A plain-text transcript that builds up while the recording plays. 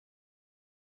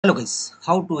Hello guys,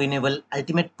 how to enable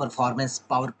Ultimate Performance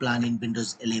Power Plan in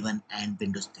Windows 11 and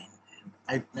Windows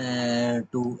 10.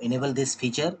 To enable this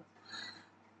feature,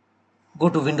 go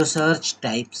to Windows Search,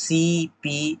 type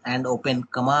CP and open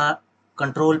Command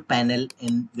Control Panel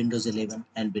in Windows 11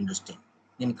 and Windows 10.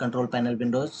 In Control Panel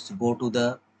Windows, go to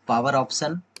the Power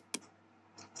option.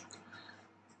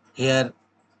 Here,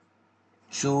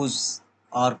 choose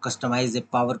or customize a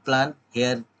power plan.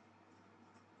 Here,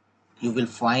 you will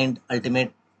find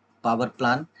Ultimate Power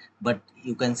Plan, but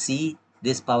you can see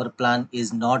this power plan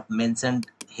is not mentioned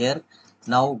here.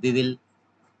 Now we will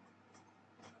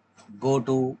go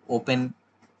to open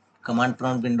command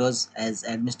prompt windows as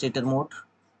administrator mode,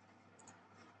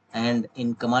 and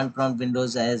in command prompt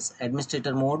windows as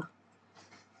administrator mode,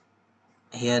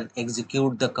 here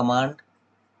execute the command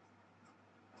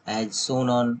as shown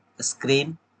on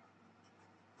screen.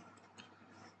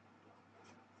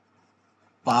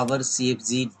 Power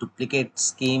CFG duplicate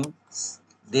scheme.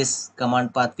 This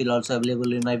command path will also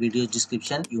available in my video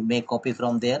description. You may copy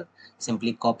from there.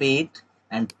 Simply copy it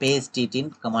and paste it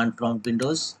in command prompt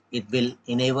windows. It will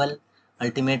enable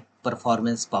Ultimate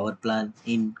Performance Power Plan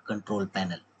in control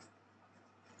panel.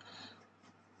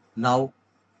 Now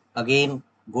again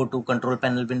go to control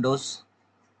panel windows.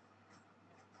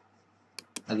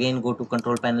 Again go to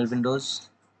control panel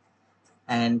windows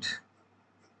and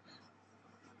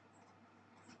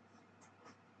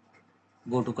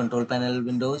go to control panel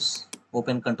windows.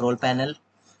 Open control panel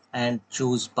and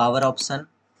choose power option,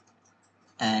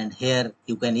 and here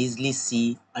you can easily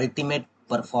see Ultimate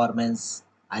Performance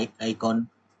icon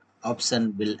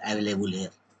option will available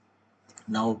here.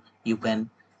 Now you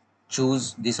can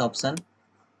choose this option.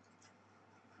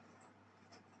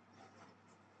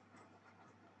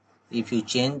 If you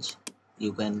change,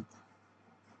 you can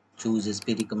choose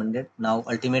SP recommended. Now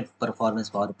Ultimate Performance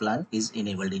Power Plan is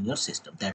enabled in your system.